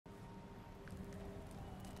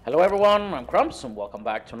Hello everyone, I'm Crumps and welcome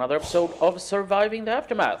back to another episode of Surviving the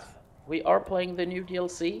Aftermath. We are playing the new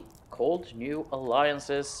DLC called New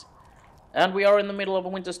Alliances, and we are in the middle of a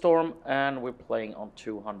winter storm and we're playing on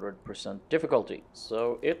 200% difficulty,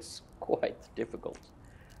 so it's quite difficult.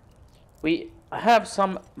 We have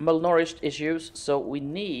some malnourished issues, so we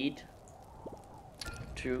need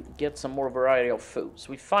to get some more variety of foods.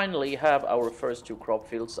 We finally have our first two crop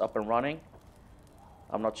fields up and running.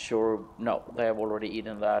 I'm not sure. No, they have already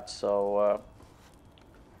eaten that, so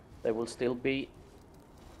they will still be.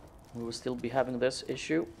 We will still be having this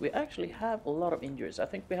issue. We actually have a lot of injuries. I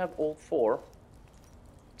think we have all 4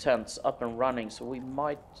 tents up and running, so we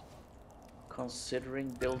might considering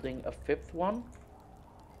building a 5th one.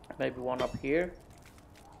 Maybe one up here.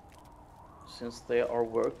 Since they are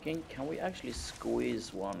working, can we actually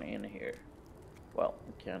squeeze one in here? Well,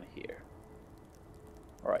 we can here.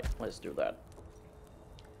 All right, let's do that.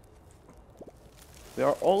 We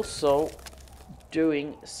are also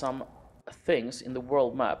doing some things in the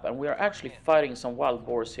world map, and we are actually fighting some wild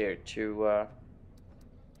boars here to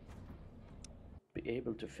be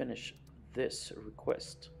able to finish this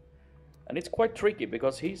request. And it's quite tricky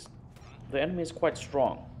because the enemy is quite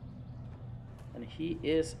strong. And he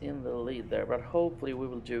is in the lead there, but hopefully we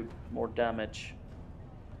will do more damage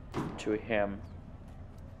to him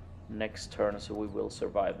next turn, so we will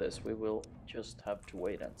survive this. We will just have to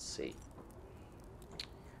wait and see.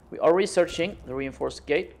 We are researching the reinforced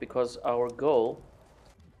gate because our goal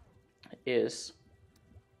is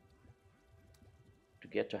to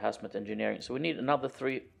get to hazmat engineering. So we need another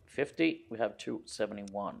 350. We have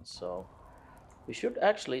 271. So we should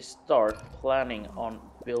actually start planning on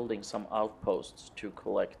building some outposts to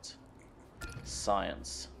collect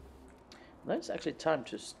science. Now it's actually time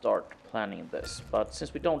to start planning this. But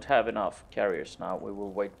since we don't have enough carriers now, we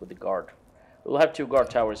will wait with the guard. We'll have 2 guard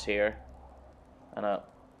towers here and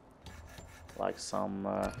like some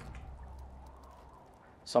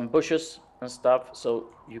bushes and stuff,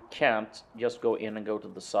 so you can't just go in and go to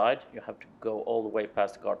the side. You have to go all the way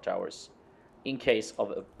past the guard towers in case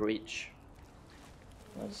of a breach.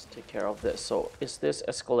 Let's take care of this. So is this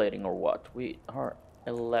escalating or what? We are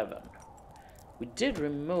 11. We did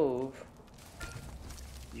remove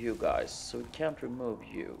you guys, so we can't remove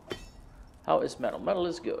you. How is metal? Metal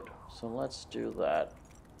is good, so let's do that.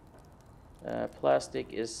 Plastic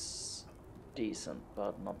is decent,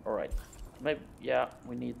 but not all right. Maybe, yeah,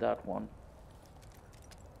 we need that one.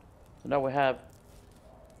 So now we have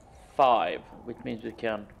 5, which means we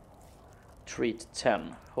can treat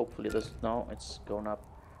 10. Hopefully this, no, it's going up.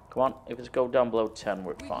 Come on, if it's go down below 10,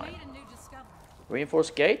 we're fine.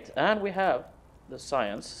 Reinforced gate, and we have the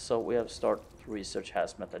science, so we have start research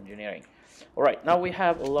hazmat engineering. All right, now we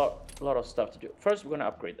have a lot of stuff to do. First, we're going to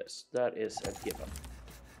upgrade this. That is a given.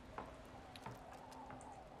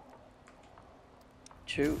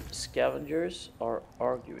 2 scavengers are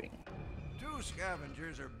arguing. 2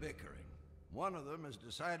 scavengers are bickering. One of them has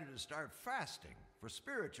decided to start fasting for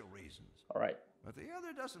spiritual reasons. All right. But the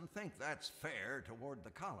other doesn't think that's fair toward the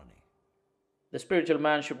colony. The spiritual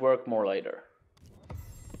man should work more later.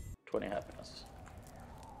 20 happiness.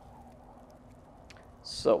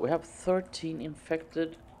 So we have 13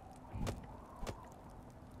 infected.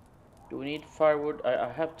 Do we need firewood?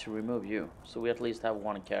 I have to remove you, so we at least have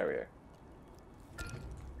 1 carrier.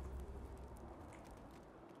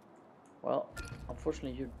 Well,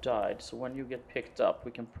 unfortunately you died, so when you get picked up,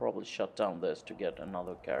 we can probably shut down this to get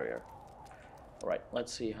another carrier. Alright,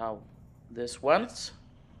 let's see how this went.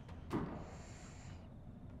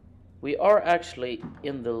 We are actually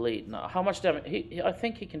in the lead now. How much damage? I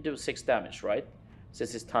think he can do 6 damage, right?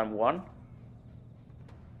 Since it's time 1.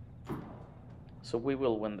 So we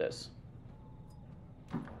will win this.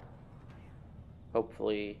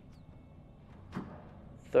 Hopefully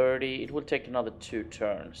 30. It will take another 2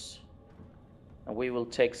 turns. And we will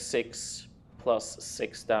take 6 plus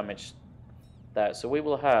 6 damage. So we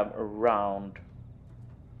will have around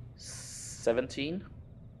 17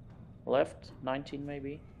 left, 19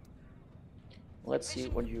 maybe. Let's see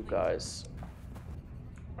what you guys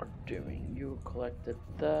are doing. You collected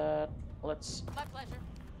that. Let's. My pleasure.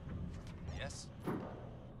 Yes.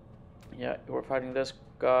 Yeah, we're fighting this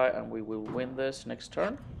guy, and we will win this next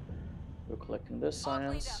turn. We're collecting this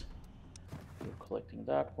science. We're collecting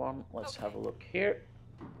that one. Let's have a look here.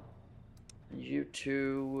 You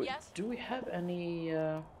two. Yes? Do we have any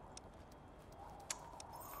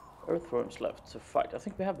earthworms left to fight? I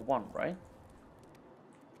think we have 1, right?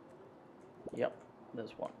 Yep,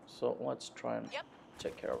 there's 1. So let's try and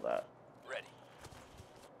take care of that. Ready.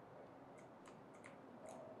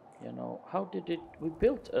 You know, how did it... We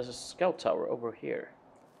built a scout tower over here.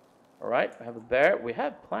 Alright, we have a bear. We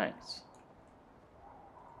have planks.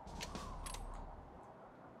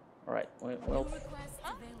 Alright, we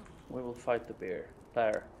will fight the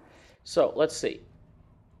bear. So, let's see.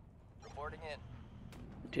 Reporting in.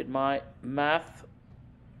 Did my math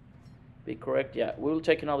be correct? Yeah, we will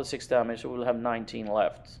take another 6 damage, so we'll have 19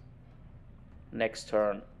 left. Next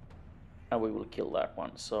turn. And we will kill that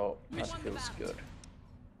one, so that feels good.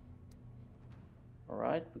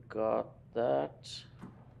 Alright, we got that.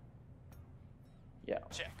 Yeah.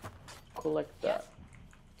 Check. Collect that.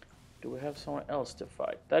 Do we have someone else to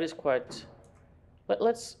fight? That is quite...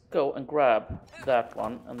 Let's go and grab that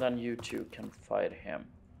one, and then you two can fight him.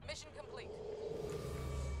 Mission complete.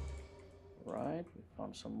 Right, we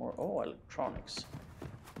found some more... Oh, electronics.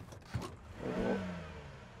 We will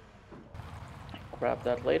grab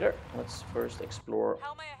that later. Let's first explore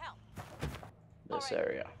How may I help? this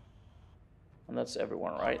area. And that's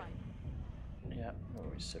everyone, right? Yeah, we're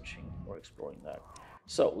researching or exploring that.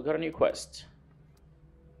 So, we got a new quest.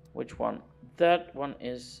 Which one? That one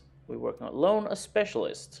is... We're working on loan a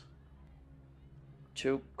specialist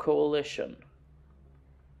to coalition.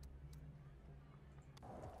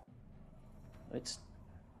 It's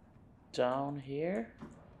down here.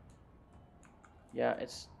 Yeah,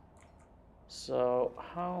 it's... So,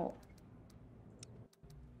 how...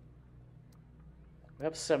 We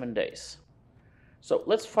have 7 days. So,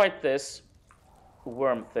 let's fight this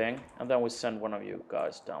worm thing, and then we send one of you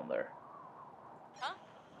guys down there. Huh?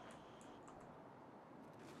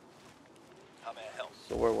 How may I help?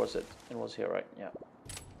 So, where was it? It was here, right? Yeah.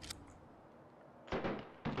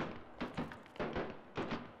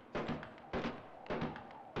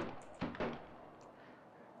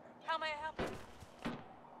 How may I help you?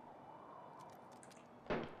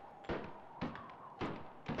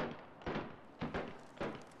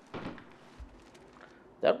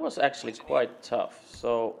 That was actually quite tough,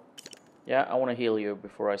 so yeah, I want to heal you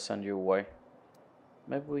before I send you away.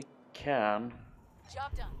 Maybe we can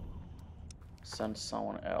Job done. send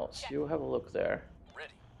someone else. You have a look there.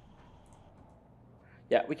 Ready.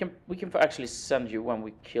 Yeah, we can actually send you when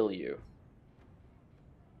we kill you.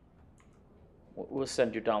 We'll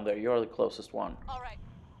send you down there. You're the closest one. All right.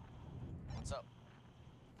 What's up?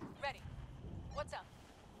 Ready. What's up?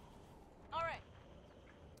 All right.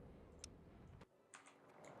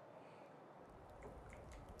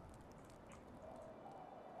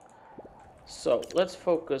 So let's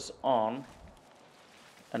focus on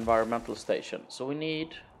environmental station. So we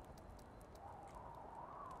need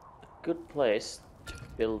a good place to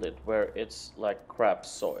build it where it's like crap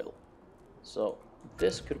soil. So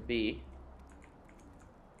this could be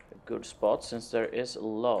a good spot since there is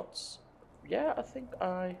lots. Yeah, I think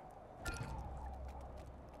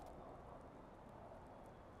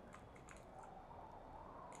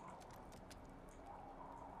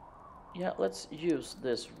yeah, let's use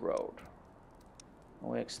this road.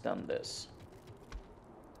 We extend this.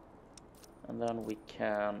 And then we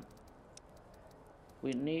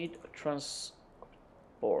need a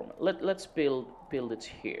transform. Let's build it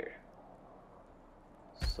here.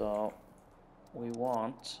 So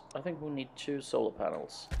I think we need 2 solar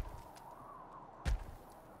panels.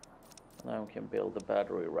 And then we can build the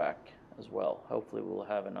battery rack as well. Hopefully we'll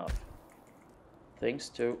have enough things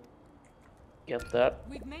to get that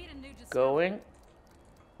going.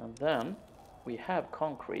 And then we have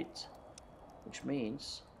concrete, which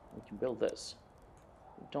means we can build this.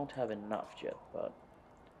 We don't have enough yet, but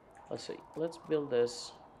let's see. Let's build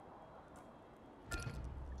this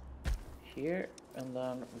here, and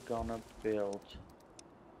then we're gonna build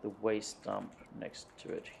the waste dump next to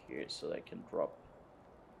it here so they can drop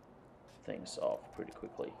things off pretty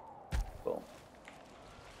quickly. Boom.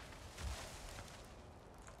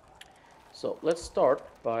 So let's start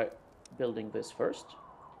by building this first.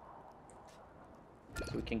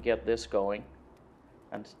 So we can get this going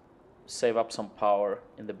and save up some power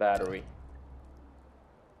in the battery.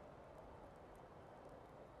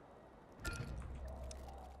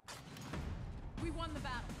 We won the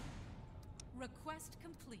battle. Request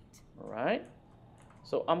complete. Alright.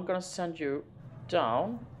 So I'm gonna send you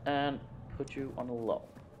down and put you on a low.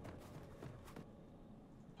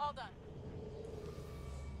 All done.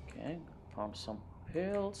 Okay, found some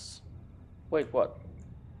pills. Wait, what?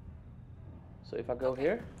 So if I go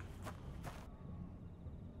here?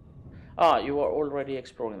 Ah, you are already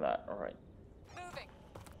exploring that. Alright. Moving.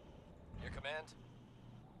 Your command?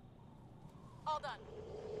 All done.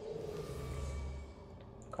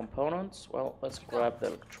 Components? Well, let's grab the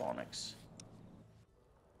electronics.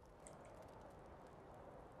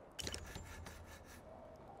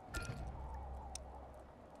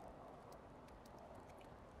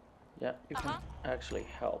 Yeah, you can actually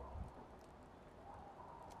help.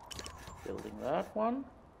 Building that one.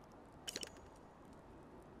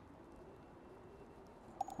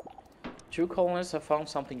 Two colonists have found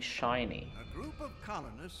something shiny. A group of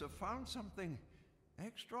colonists have found something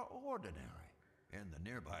extraordinary in the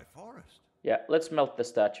nearby forest. Yeah, let's melt the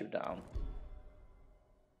statue down.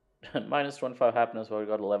 Minus 25 happiness, but we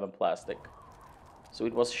got 11 plastic. So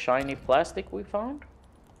it was shiny plastic we found?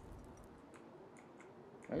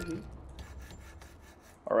 Maybe.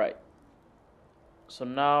 Alright. So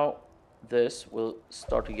now this will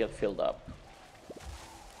start to get filled up.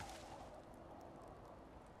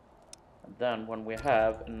 And then when we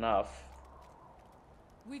have enough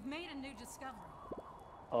We've made a new discovery.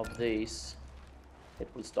 of these, it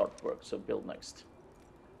will start to work. So build next.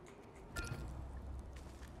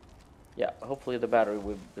 Yeah, hopefully the battery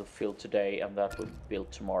will be filled today and that will be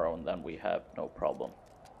built tomorrow, and then we have no problem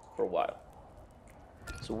for a while.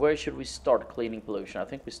 So where should we start cleaning pollution? I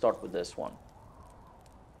think we start with this one.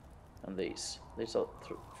 And these. These are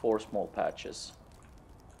 4 small patches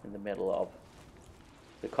in the middle of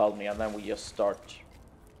the colony, and then we just start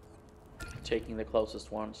taking the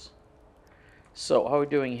closest ones. So how are we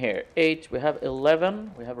doing here? 8, we have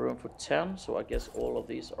 11, we have room for 10, so I guess all of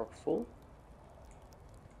these are full.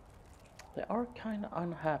 They are kind of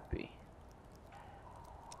unhappy.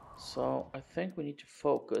 So I think we need to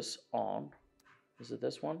focus on, is it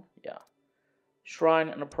this one? Yeah. Shrine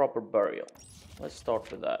and a proper burial. Let's start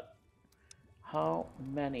with that. How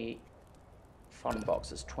many fun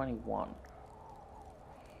boxes? 21.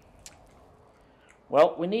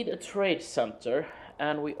 Well, we need a trade center,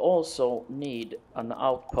 and we also need an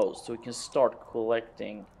outpost so we can start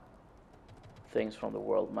collecting things from the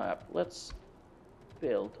world map. Let's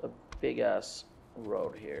build a big ass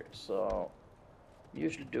road here. So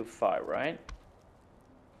usually do 5, right?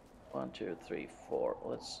 1, 2, 3, 4.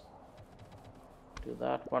 Let's do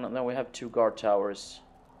that one, and then we have 2 guard towers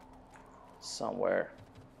somewhere.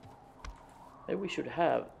 Maybe we should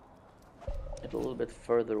have it a little bit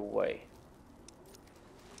further away.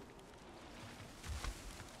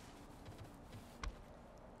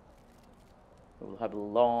 We'll have a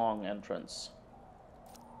long entrance.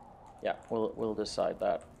 Yeah, we'll decide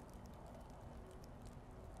that.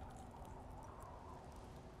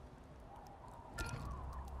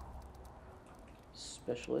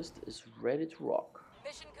 Specialist is ready to rock.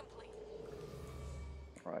 Mission complete.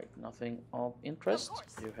 Right, nothing of interest. Of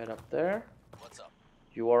course. You head up there. What's up?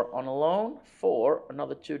 You are on loan for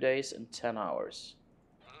another 2 days and 10 hours.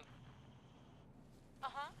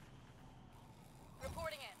 Uh-huh.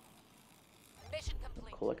 Reporting in. Mission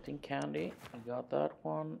complete. Collecting candy. I got that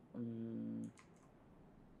one.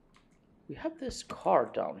 We have this car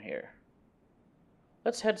down here.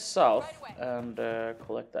 Let's head south Right away. and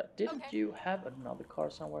collect that. Didn't Okay. you have another car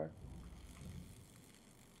somewhere?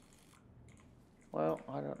 Well,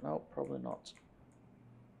 I don't know. Probably not.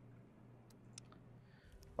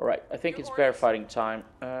 Alright, I think Your it's bear orders. fighting time.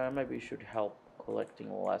 Maybe you should help collecting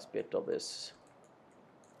the last bit of this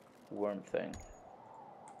worm thing.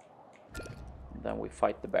 Then we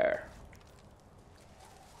fight the bear.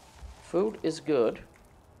 Food is good.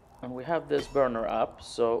 And we have this burner up,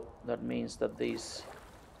 so that means that these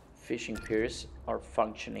fishing piers are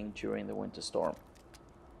functioning during the winter storm.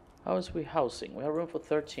 How is we housing? We have room for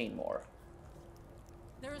 13 more.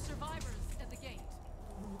 There are survivors at the gate.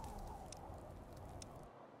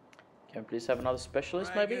 Can we please have another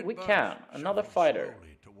specialist, maybe? Ragged We bus can. Another shuffles fighter.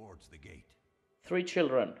 slowly towards the gate. 3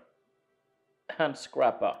 children. And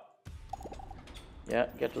Scrappa. Yeah,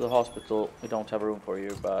 get to the hospital. We don't have room for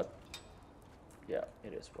you, but yeah,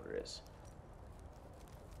 it is what it is.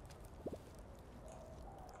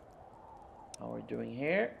 How are we doing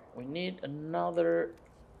here? We need another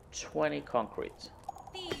 20 concrete.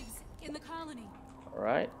 Thieves in the colony.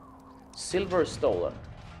 Alright. Silver stolen.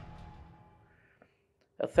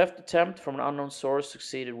 A theft attempt from an unknown source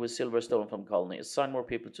succeeded with silver stolen from colony. Assign more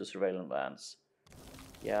people to surveillance vans.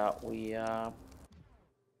 Yeah, we have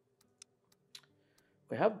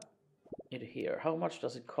it here. How much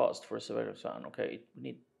does it cost for a surveillance van? Okay, we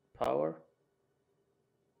need power.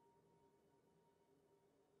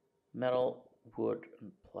 Metal, wood,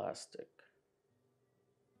 and plastic.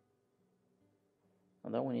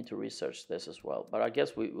 And then we need to research this as well. But I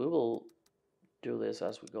guess we will do this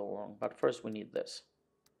as we go along. But first we need this.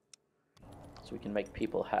 So we can make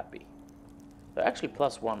people happy. They're actually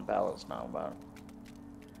 +1 balance now, but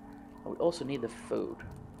we also need the food.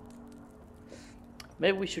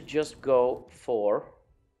 Maybe we should just go for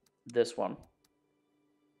this one.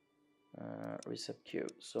 Reset queue.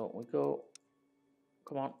 So we go,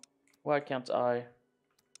 come on, why can't I?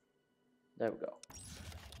 There we go.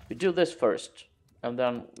 We do this first, and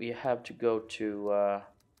then we have to go to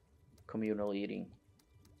communal eating,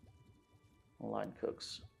 online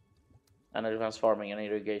cooks, and advanced farming and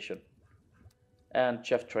irrigation, and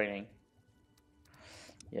chef training.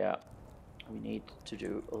 Yeah, we need to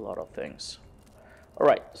do a lot of things. All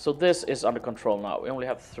right, so this is under control now. We only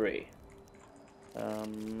have 3. We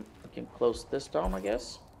can close this down, I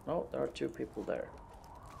guess. No, there are 2 people there.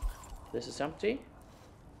 This is empty.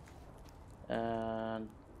 And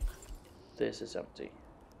this is empty.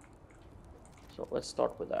 So let's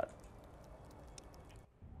start with that.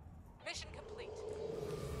 Mission complete.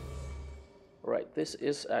 All right, this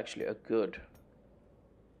is actually a good.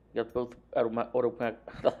 Got both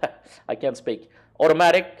I can't speak.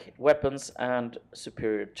 Automatic weapons and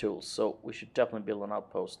superior tools. So we should definitely build an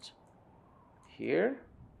outpost here.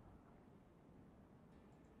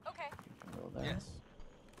 Okay. Go there. Yes.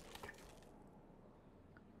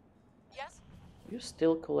 Yes. You're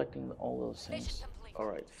still collecting all those things. Mission complete. All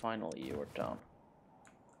right, finally you are down.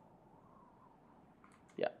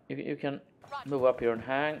 Yeah, you can Roger. move up here and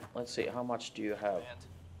hang. Let's see, how much do you have?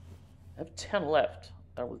 I have 10 left.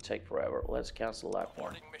 That will take forever. Let's cancel that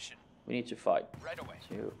one. Mission. We need to fight. Right away.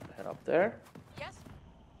 So you head up there. Yes.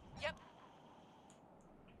 Yep.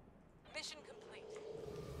 Mission complete.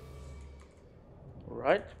 All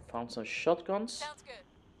right, found some shotguns. Sounds good.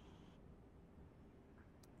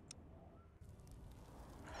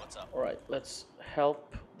 What's up? All right, let's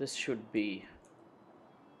help. This should be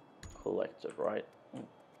collected, right?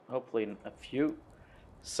 Hopefully in a few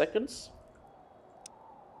seconds.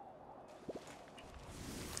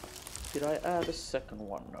 Did I add a second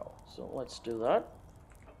one? No. So let's do that.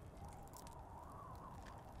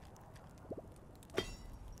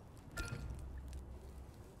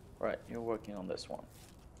 Right, you're working on this one.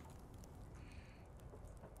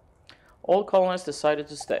 All colonists decided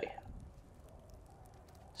to stay.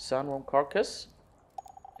 Sandworm carcass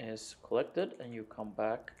is collected, and you come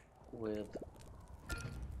back with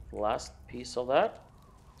the last piece of that.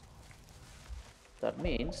 That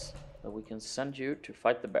means that we can send you to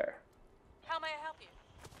fight the bear. How may I help you?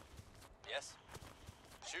 Yes.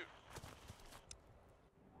 Shoot.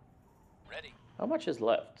 Ready. How much is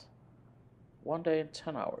left? 1 day and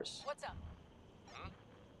 10 hours. What's up?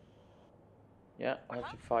 Yeah, I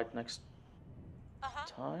have to fight next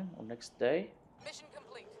time or next day. Mission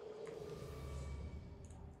complete.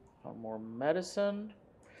 Found more medicine.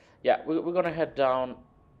 Yeah, we're gonna head down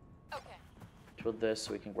Okay. to this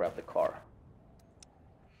so we can grab the car.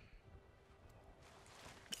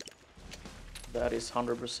 That is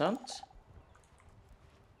 100%.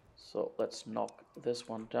 So let's knock this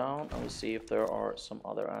one down and we'll see if there are some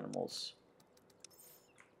other animals.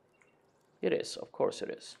 It is, of course it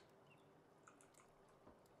is.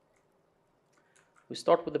 We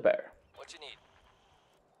start with the bear. What you need?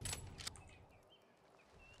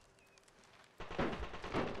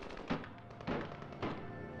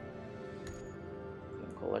 We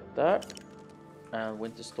can collect that. And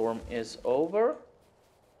winter storm is over.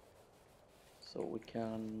 So we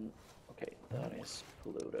can... Okay, that is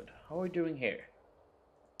polluted. How are we doing here?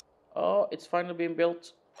 Oh, it's finally being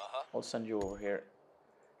built. I'll send you over here.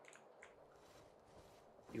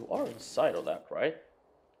 You are inside of that, right?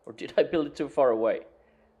 Or did I build it too far away?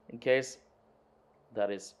 In case, that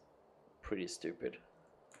is pretty stupid.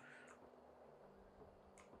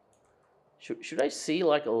 Should I see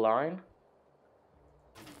like a line?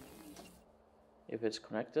 If it's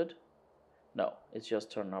connected? No, it's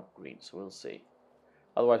just turned up green, so we'll see.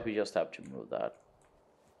 Otherwise we just have to move that.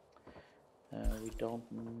 We don't...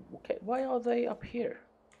 Okay, why are they up here?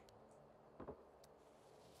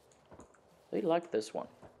 They like this one.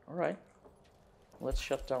 Alright. Let's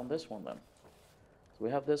shut down this one then. So we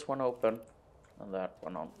have this one open and that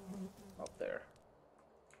one on up there.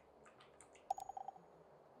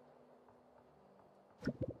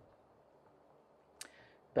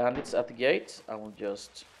 Bandits at the gate. I will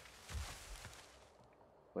just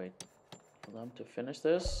wait for them to finish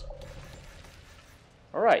this.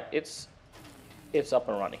 Alright, it's up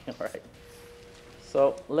and running. Alright.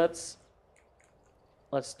 So let's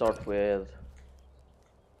start with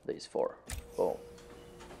these 4. Boom.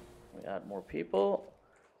 We add more people.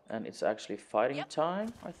 And it's actually fighting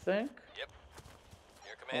time, I think. Yep.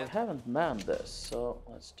 Your We command. haven't manned this, so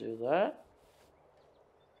let's do that.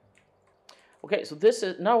 Okay, so this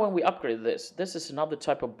is now when we upgrade this is another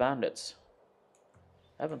type of bandits.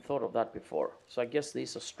 I haven't thought of that before. So I guess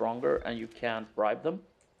these are stronger and you can't bribe them.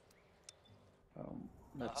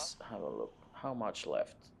 Let's have a look. How much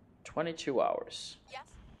left? 22 hours. Yes.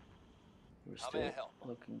 We're How may I still help?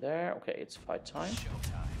 looking there. Okay, it's fight time.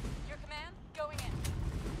 Showtime. Your command. Going in.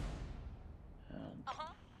 And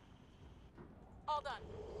All done.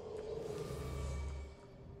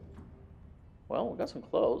 Well, we got some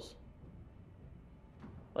clothes.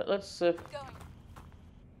 Let's Going.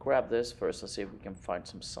 grab this first and see if we can find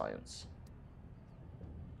some science.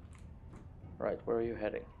 Right, where are you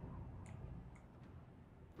heading?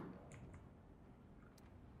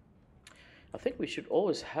 I think we should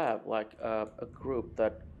always have like a group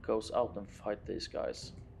that goes out and fight these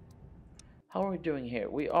guys. How are we doing here?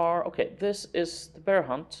 We are okay. This is the bear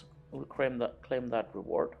hunt. We'll claim that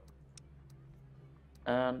reward,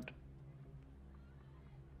 and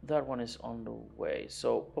that one is on the way.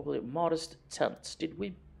 So probably modest tents. Did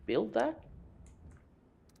we build that?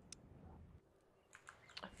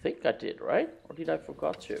 I think I did, right? Or did I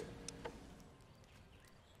forgot to?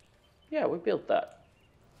 Yeah, we built that.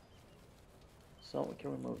 So we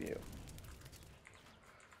can remove you.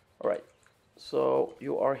 All right. So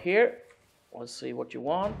you are here. Let's see what you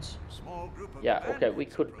want. Small group of Yeah, okay, we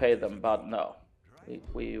could pay them, but no.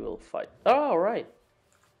 We will fight. Oh, all right.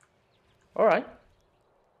 All right.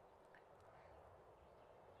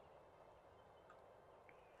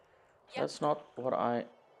 Yep. That's not what I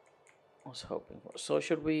was hoping for. So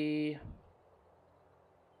should we...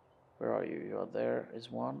 Where are you? You are there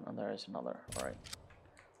is one, and there is another. All right.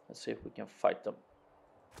 Let's see if we can fight them.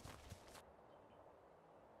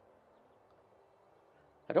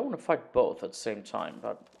 I don't want to fight both at the same time,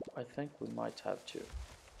 but I think we might have to.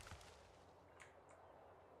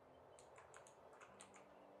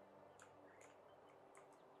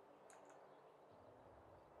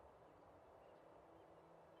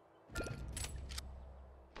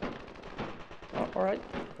 Oh, all right,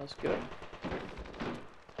 that's good.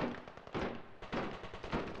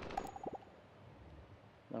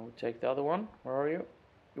 Now we take the other one. Where are you?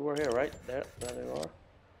 You were here, right? There you are.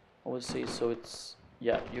 We'll see. So it's...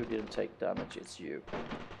 Yeah, you didn't take damage, it's you.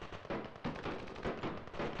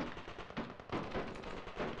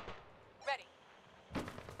 Ready.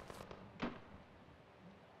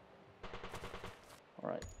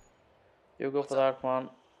 Alright. You go for that one,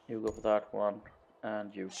 you go for that one,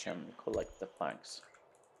 and you can collect the planks.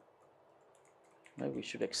 Maybe we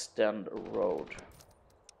should extend a road.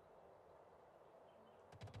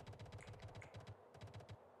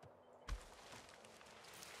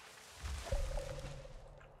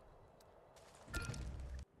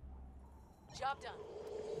 Job done.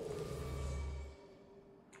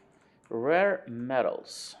 Rare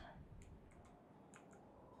metals.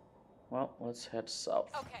 Well, let's head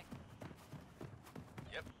south. Okay.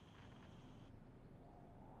 Yep.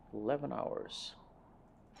 11 hours.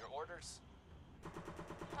 Your orders?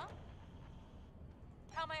 Huh?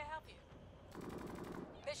 How may I help you?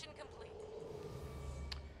 Mission complete.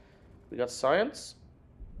 We got science.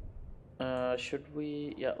 Should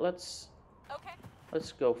we... Yeah, let's Okay.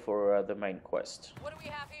 go for the main quest. What do we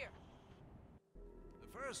have here? The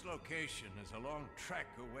first location is a long trek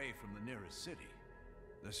away from the nearest city.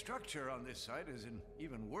 The structure on this site is in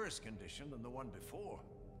even worse condition than the one before.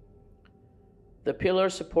 The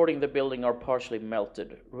pillars supporting the building are partially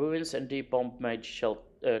melted. Ruins and deep bomb-made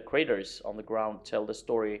craters on the ground tell the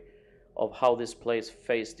story of how this place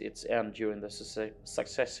faced its end during the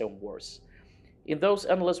Succession Wars. In those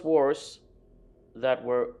endless wars that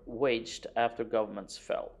were waged after governments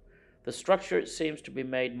fell, the structure seems to be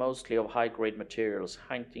made mostly of high-grade materials,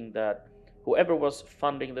 hinting that whoever was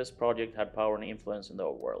funding this project had power and influence in the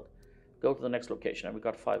whole world. Go to the next location, and we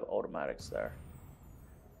got 5 automatics there.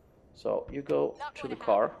 So you go to the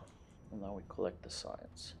car, and then we collect the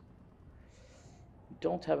science. We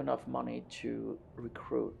don't have enough money to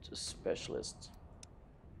recruit a specialist.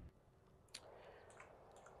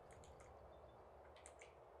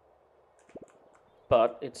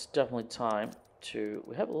 But it's definitely time to...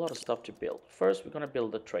 We have a lot of stuff to build. First, we're going to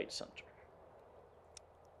build a trade center.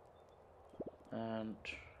 And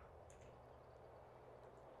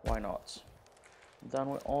why not? Then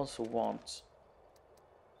we also want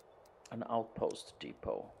an outpost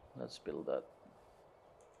depot. Let's build that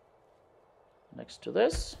next to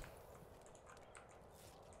this.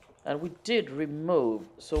 And we did remove,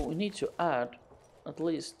 so we need to add at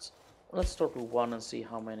least... Let's start with 1 and see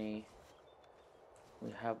how many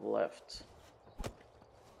we have left.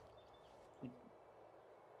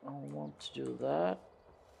 I want to do that.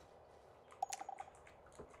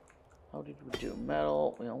 How did we do?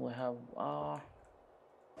 Metal, we only have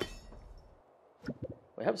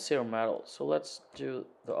we have 0 metal, so let's do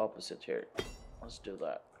the opposite here. Let's do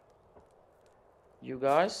that. You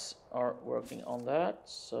guys are working on that,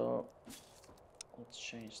 so let's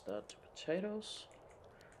change that to potatoes.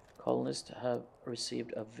 Colonists have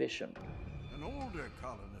received a vision. An older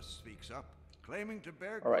colonist speaks up, claiming to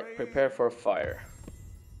bear Alright, prepare for a fire.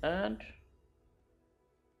 And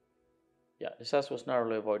Yeah, disaster was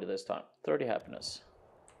narrowly avoided this time. 30 happiness.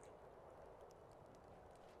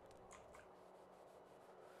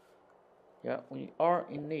 Yeah, we are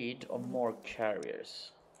in need of more carriers.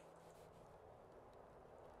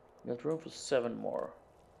 We got room for 7 more.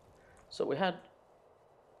 So we had...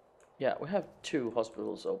 Yeah, we have 2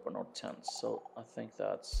 hospitals open or tents, so I think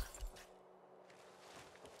that's...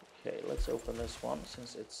 Okay, let's open this one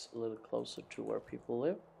since it's a little closer to where people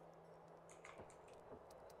live.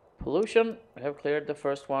 Pollution, we have cleared the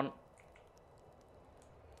first one.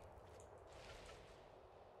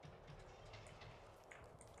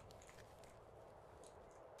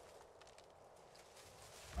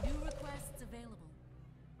 New requests available.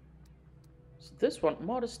 So this one,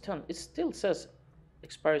 modest 10, it still says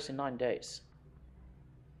expires in 9 days.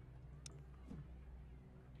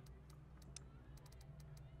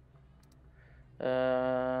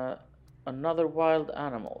 Another wild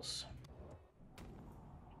animals.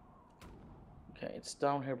 Okay, it's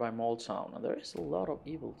down here by Mall Town, and there is a lot of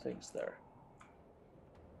evil things there.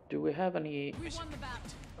 Do we have any? We won the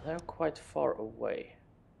battle. They're quite far away.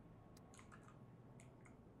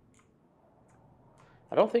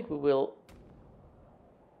 I don't think we will.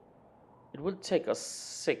 It will take us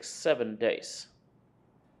 6-7 days.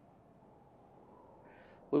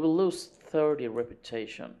 We will lose 30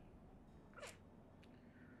 reputation.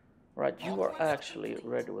 Right, you are actually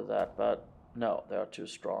ready with that, but no, they are too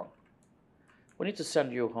strong. We need to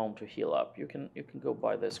send you home to heal up. You can go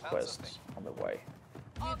buy this quest on the way.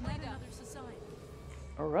 We have met another society.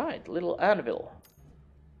 All right, little anvil.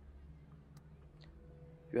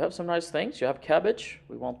 You have some nice things. You have cabbage.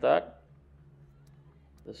 We want that.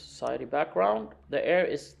 The society background. The air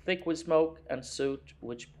is thick with smoke and soot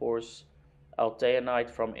which pours out day and night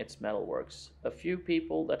from its metalworks. A few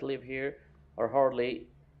people that live here are hardly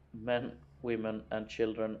men, women, and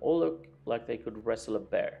children. All look like they could wrestle a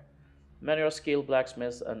bear. Many are skilled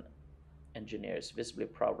blacksmiths and engineers, visibly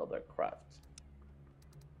proud of their craft.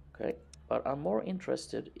 Okay, but I'm more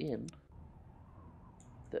interested in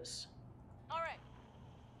this. All right.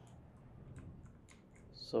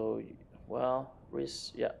 So, well,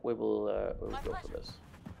 yeah, we will go for this.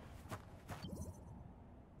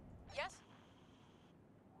 Yes.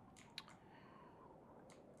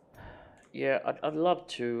 Yeah, I'd love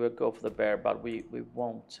to go for the bear, but we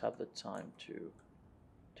won't have the time to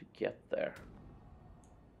get there.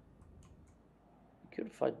 We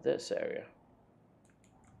could fight this area.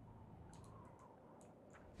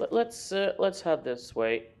 But let's head this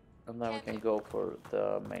way, and then we can go for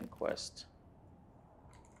the main quest.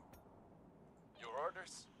 Your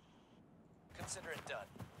orders? Consider it done.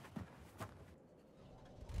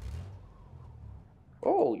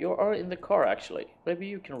 Oh, you are in the car actually. Maybe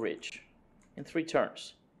you can reach in 3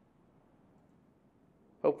 turns.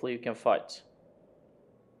 Hopefully you can fight.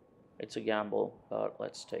 It's a gamble, but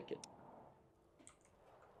let's take it.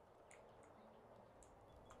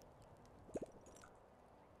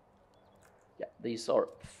 Yeah, these are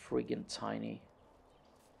friggin' tiny.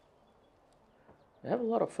 We have a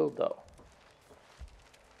lot of food though.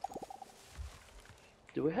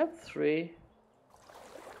 Do we have 3?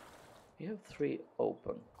 We have 3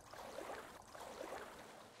 open.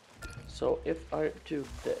 So if I do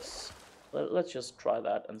this, let's just try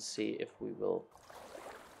that and see if we will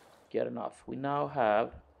get enough. We now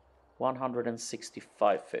have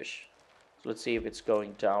 165 fish. So let's see if it's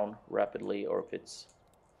going down rapidly or if it's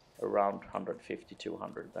around 150,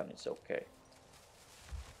 200, then it's okay.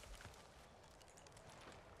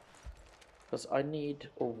 Because I need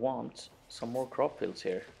or want some more crop fields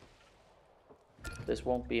here. This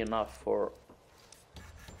won't be enough for,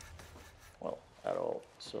 well, at all.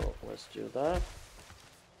 So let's do that.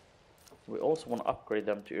 We also want to upgrade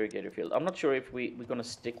them to irrigator field. I'm not sure if we're gonna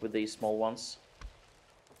stick with these small ones,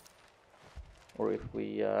 or if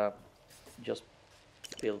we just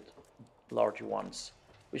build larger ones.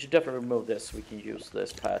 We should definitely remove this so we can use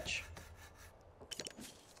this patch.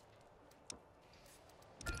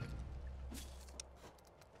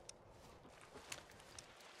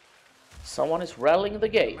 Someone is rallying the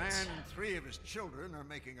gate. A man and 3 of his children are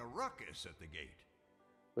making a ruckus at the gate.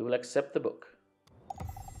 We will accept the book.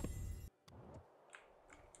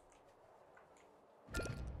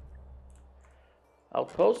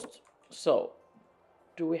 Outpost. So,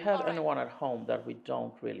 do we have anyone at home that we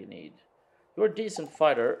don't really need? You're a decent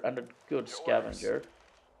fighter and a good scavenger.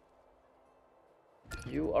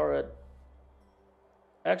 You are a...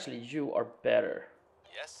 Actually, you are better.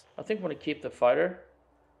 Yes? I think we want to keep the fighter.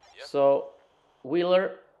 Yep. So,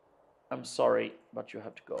 Wheeler, I'm sorry, but you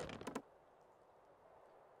have to go.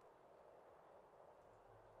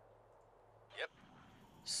 Yep.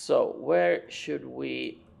 So, where should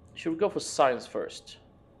we Should we go for science first?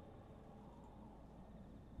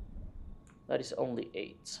 That is only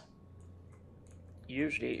 8.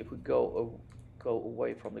 Usually, if we go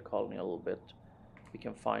away from the colony a little bit, we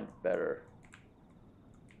can find better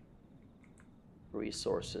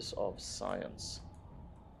resources of science.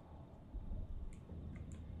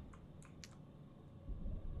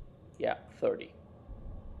 Yeah, 30.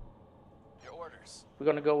 Your orders. We're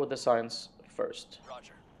gonna go with the science first.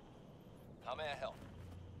 Roger. How may I help?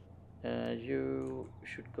 You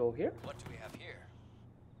should go here. What do we have here?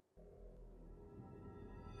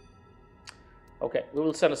 Okay, we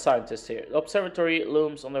will send a scientist here. The observatory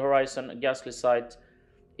looms on the horizon, a ghastly sight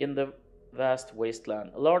in the vast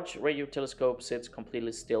wasteland. A large radio telescope sits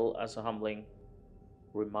completely still as a humbling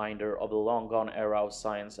reminder of the long-gone era of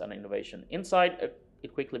science and innovation. Inside,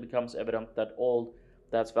 it quickly becomes evident that all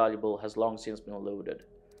that's valuable has long since been looted.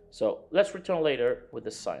 So, let's return later with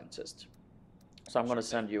the scientist. So I'm gonna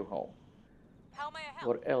send you home. How may I help?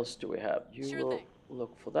 What else do we have? You Sure will thing.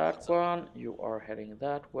 look for that one. You are heading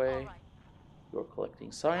that way. All right. You're collecting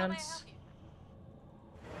How may I science. help you?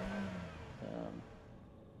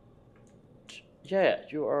 Yeah,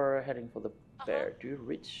 you are heading for the bear. Do you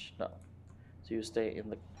reach? No. So you stay in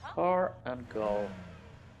the car and go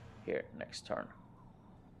here next turn.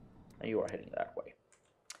 And you are heading that way.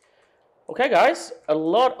 Okay, guys, a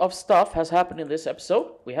lot of stuff has happened in this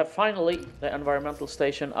episode. We have finally the environmental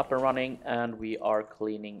station up and running, and we are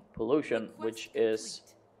cleaning pollution, which is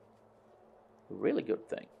a really good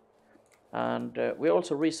thing. And we're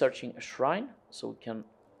also researching a shrine, so we can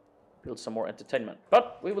build some more entertainment.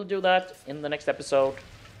 But we will do that in the next episode,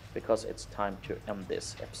 because it's time to end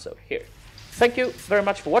this episode here. Thank you very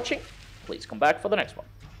much for watching. Please come back for the next one.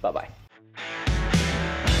 Bye-bye.